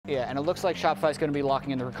Yeah, and it looks like Shopify is going to be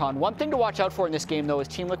locking in the Recon. One thing to watch out for in this game, though, is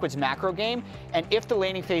Team Liquid's macro game, and if the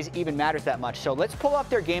laning phase even matters that much. So let's pull up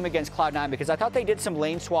their game against Cloud9, because I thought they did some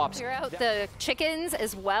lane swaps. Clear out the chickens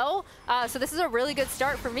as well, so this is a really good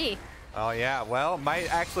start for me. Oh yeah, well,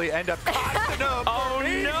 might actually end up costing them. Oh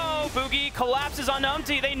no, Boogie collapses on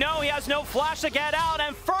Umti. They know he has no flash to get out,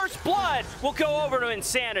 and first blood will go over to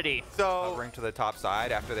Insanity. So, ring to the top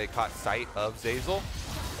side after they caught sight of Zeyzal.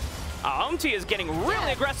 Umti is getting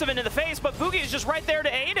really aggressive into the face, but Boogie is just right there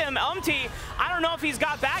to aid him. Umti, I don't know if he's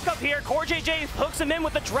got backup here. KazaLoLLCShighlights hooks him in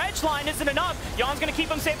with the dredge line. Isn't enough. Yon's going to keep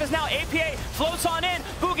him safe as now. APA floats on in.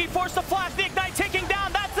 Boogie forced to flash. The Ignite ticking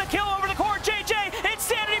down. That's the kill over to KazaLoLLCShighlights.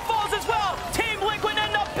 Insanity falls as well. Team Liquid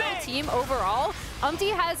end up big. Team overall, Umti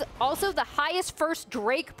has also the highest first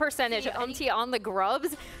Drake percentage of Umti on the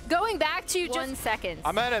grubs, going back to just 1 second.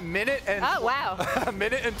 I'm at a minute and a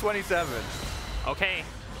minute and 27. Okay.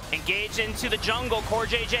 Engage into the jungle.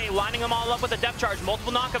 KazaLoLLCShighlights lining them all up with a depth charge.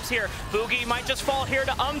 Multiple knockups here. Boogie might just fall here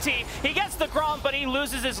to Umti. He gets the Gromp, but he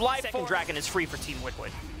loses his life. Second Dragon is free for Team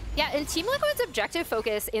Liquid. Yeah, and Team Liquid's objective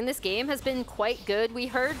focus in this game has been quite good. We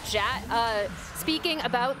heard Jat speaking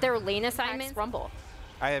about their lane assignments. Rumble.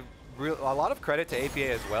 I have a lot of credit to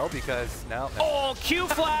APA as well, because now... Oh, Q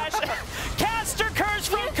flash! Caster curse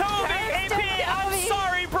from Kobe! APA, I'm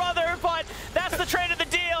sorry, brother, but that's the trade of the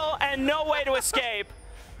deal, and no way to escape.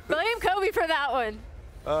 Blame Kobe for that one.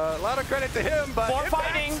 A lot of credit to him, but more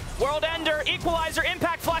fighting. World Ender, Equalizer,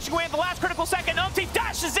 Impact flashing away at the last critical second. Umti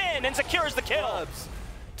dashes in and secures the kill.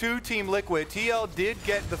 To Team Liquid, TL did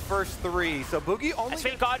get the first 3, so Boogie only... As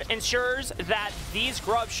FateGod ensures that these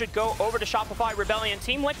grubs should go over to Shopify Rebellion.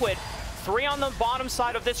 Team Liquid, 3 on the bottom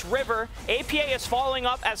side of this river. APA is following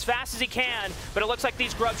up as fast as he can, but it looks like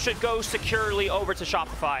these grubs should go securely over to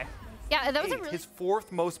Shopify. Yeah, and that was his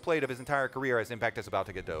 4th most played of his entire career as Impact is about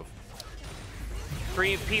to get dove.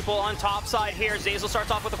 3 people on top side here. Zeyzal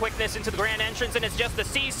starts off with the quickness into the grand entrance, and it's just the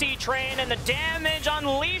CC train and the damage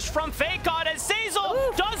unleashed from FateGod as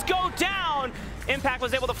Zeyzal does go down. Impact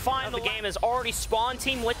was able to find the game has already spawned.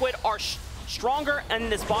 Team Liquid are stronger in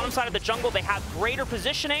this bottom side of the jungle. They have greater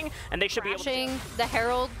positioning, and they should be able to... the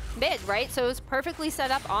Herald mid, right? So it was perfectly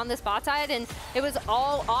set up on this bot side, and it was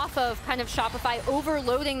all off of kind of Shopify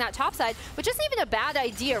overloading that top side, which isn't even a bad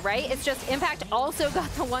idea, right? It's just Impact also got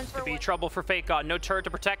the one for one. Could be trouble for FateGod. No turret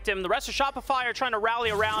to protect him. The rest of Shopify are trying to rally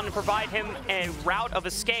around and provide him a route of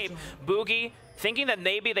escape. Boogie thinking that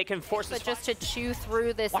maybe they can force this. But just to chew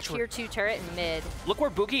through this tier 2 turret in mid. Look where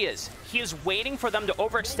Boogie is. He is waiting for them to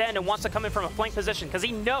overextend and wants to come in from a flank position, because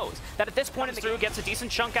he knows that at this point in the game, gets a decent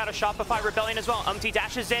chunk out of Shopify Rebellion as well. Umti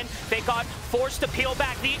dashes in. FateGod forced to peel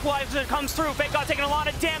back. The Equalizer comes through. FateGod taking a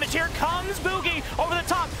lot of damage. Here comes Boogie over the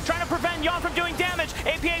top, trying to prevent Yon from doing damage.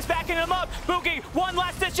 APA's backing him up. Boogie, one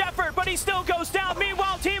last ditch effort, but he still goes down.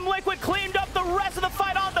 Meanwhile, Team Liquid cleaned up the rest of the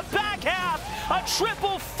fight on the back half. A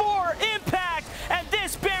 4-4 Impact, and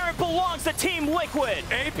this Baron belongs to Team Liquid.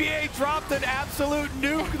 APA dropped an absolute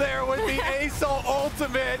nuke there with the ASOL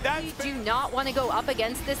ultimate. We do not want to go up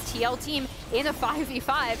against this TL team in a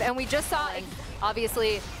 5v5, and we just saw,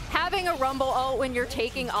 obviously, having a Rumble ult when you're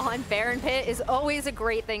taking on Baron Pit is always a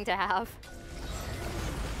great thing to have.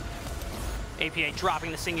 APA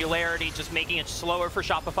dropping the Singularity, just making it slower for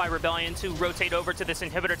Shopify Rebellion to rotate over to this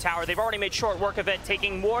inhibitor tower. They've already made short work of it,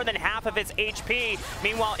 taking more than half of its HP.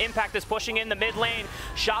 Meanwhile, Impact is pushing in the mid lane.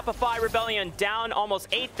 Shopify Rebellion down almost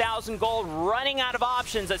 8,000 gold, running out of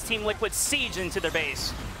options as Team Liquid siege into their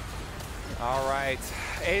base. All right,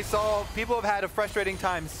 ASOL, people have had a frustrating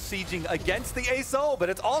time sieging against the ASOL,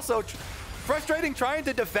 but it's also frustrating trying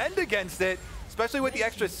to defend against it. Especially with the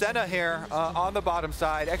extra Senna here on the bottom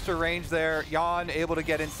side. Extra range there. Yon able to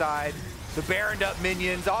get inside. The Baroned up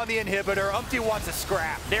minions on the inhibitor. Umti wants a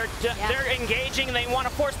scrap. They're engaging, and they want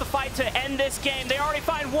to force the fight to end this game. They already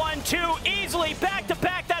find 1-2 easily. Back to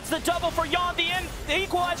back, that's the double for Yon. The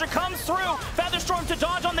Equalizer comes through. Featherstorm to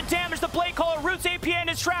dodge on the damage. The Blade Caller roots APA in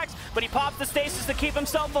his tracks, but he pops the stasis to keep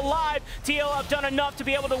himself alive. TL have done enough to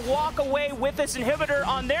be able to walk away with this inhibitor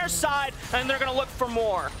on their side, and they're going to look for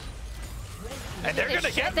more. And they're going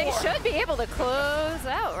to get more. They should be able to close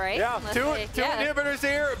out, right? Yeah, two inhibitors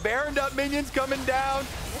here. Baroned up minions coming down.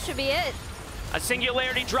 This should be it. A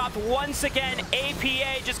Singularity dropped once again.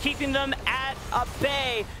 APA just keeping them at a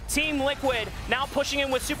bay. Team Liquid now pushing in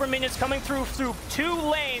with super minions coming through 2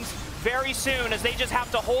 lanes very soon, as they just have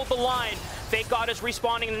to hold the line. FateGod is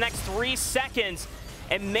respawning in the next 3 seconds.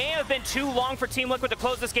 It may have been too long for Team Liquid to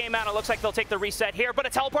close this game out. It looks like they'll take the reset here, but a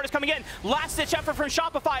teleport is coming in. Last-ditch effort from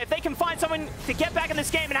Shopify. If they can find someone to get back in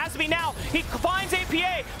this game, it has to be now. He finds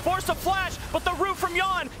APA, forced a flash, but the root from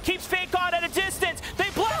Yon keeps FateGod at a distance. They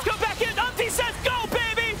blast, go back in. Umti says, go,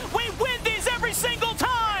 baby!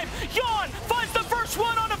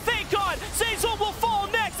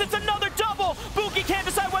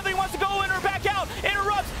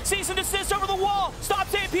 wall,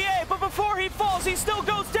 stops APA, but before he falls, he still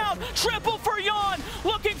goes down. Triple for Yawn,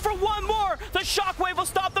 looking for one more. The Shockwave will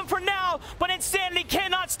stop them for now, but Insanity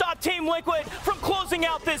cannot stop Team Liquid from closing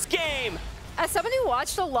out this game. As somebody who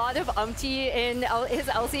watched a lot of Umti in his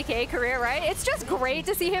LCK career, right? It's just great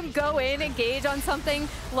to see him go in, engage on something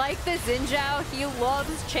like the Xinjiao. He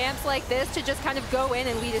loves champs like this to just kind of go in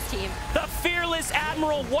and lead his team. The fearless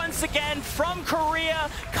Admiral once again from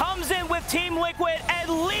Korea comes in with Team Liquid and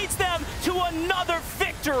leads them to another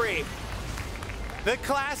victory. The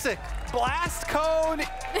classic blast cone,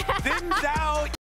 Xinjiao